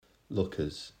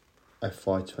Lookers,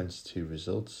 FY22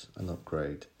 results and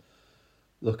upgrade.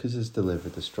 Lookers has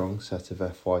delivered a strong set of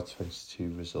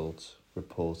FY22 results,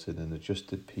 reporting an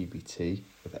adjusted PBT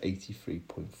of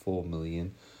 83.4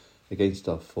 million against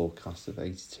our forecast of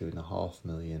 82.5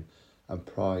 million and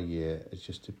prior year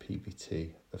adjusted PBT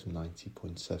of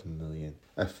 90.7 million.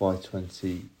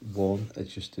 FY21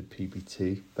 adjusted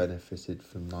PBT benefited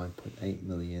from 9.8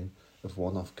 million of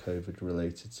one-off COVID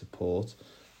related support,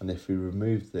 and if we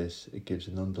remove this, it gives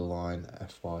an underlying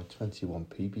FY21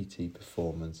 PBT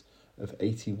performance of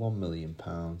 £81 million,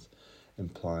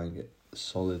 implying a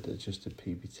solid adjusted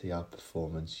PBT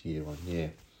outperformance year on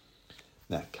year.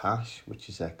 Net cash, which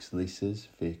is ex-leases,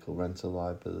 vehicle rental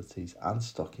liabilities and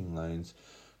stocking loans,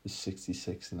 was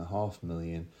 66.5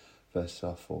 million versus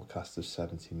our forecast of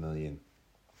 70 million.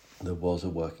 There was a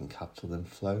working capital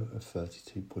inflow of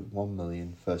 32.1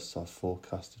 million versus our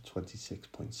forecast of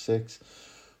 26.6,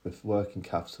 with working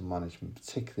capital management,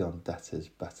 particularly on debtors,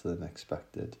 better than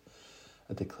expected.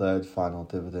 A declared final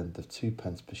dividend of 2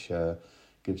 pence per share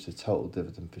gives a total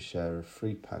dividend per share of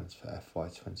 3 pence for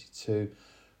FY22,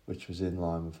 which was in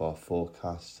line with our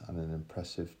forecast and an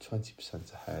impressive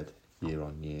 20% ahead year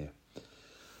on year.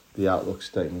 The outlook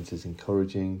statement is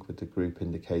encouraging, with the group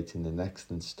indicating an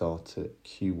excellent start to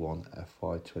Q1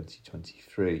 FY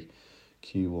 2023.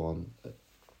 Q1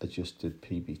 adjusted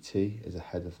PBT is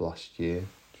ahead of last year,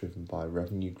 driven by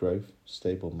revenue growth,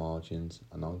 stable margins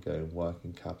and ongoing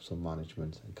working capital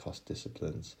management and cost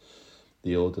disciplines.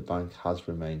 The order bank has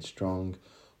remained strong,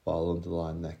 while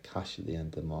underlying net cash at the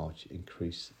end of March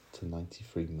increased to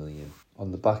 93 million.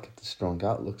 On the back of the strong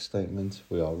outlook statement,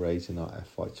 we are raising our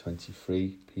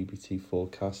FY23 PBT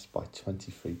forecast by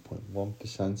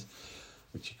 23.1%,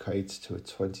 which equates to a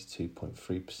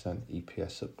 22.3%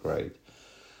 EPS upgrade.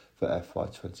 For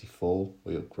FY24,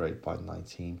 we upgrade by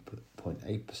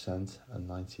 19.8% and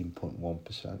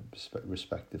 19.1%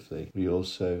 respectively. We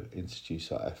also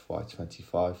introduce our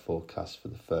FY25 forecast for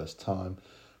the first time,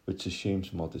 which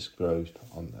assumes modest growth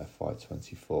on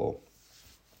FY24.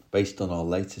 Based on our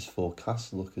latest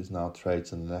forecast, Lookers now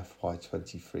trades on an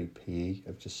FY23 PE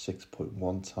of just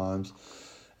 6.1 times,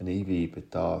 an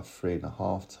EV/EBITDA of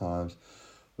 3.5 times,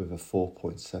 with a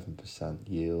 4.7%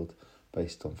 yield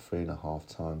based on 3.5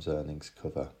 times earnings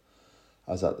cover.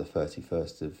 As at the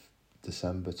 31st of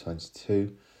December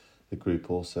 22, the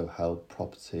group also held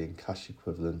property and cash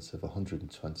equivalents of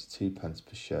 122 pence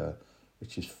per share,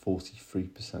 which is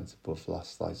 43% above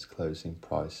last night's closing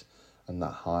price, and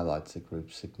that highlights the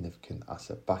group's significant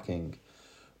asset backing.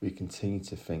 We continue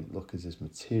to think Lookers is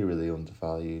materially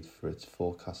undervalued for its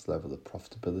forecast level of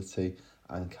profitability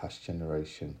and cash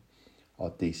generation. Our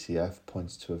DCF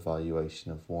points to a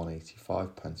valuation of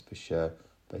 185 pence per share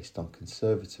based on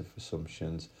conservative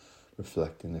assumptions,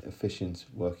 reflecting efficient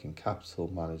working capital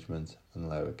management and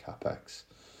lower capex.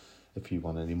 If you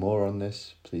want any more on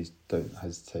this, please don't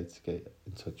hesitate to get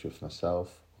in touch with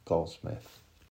myself or Goldsmith.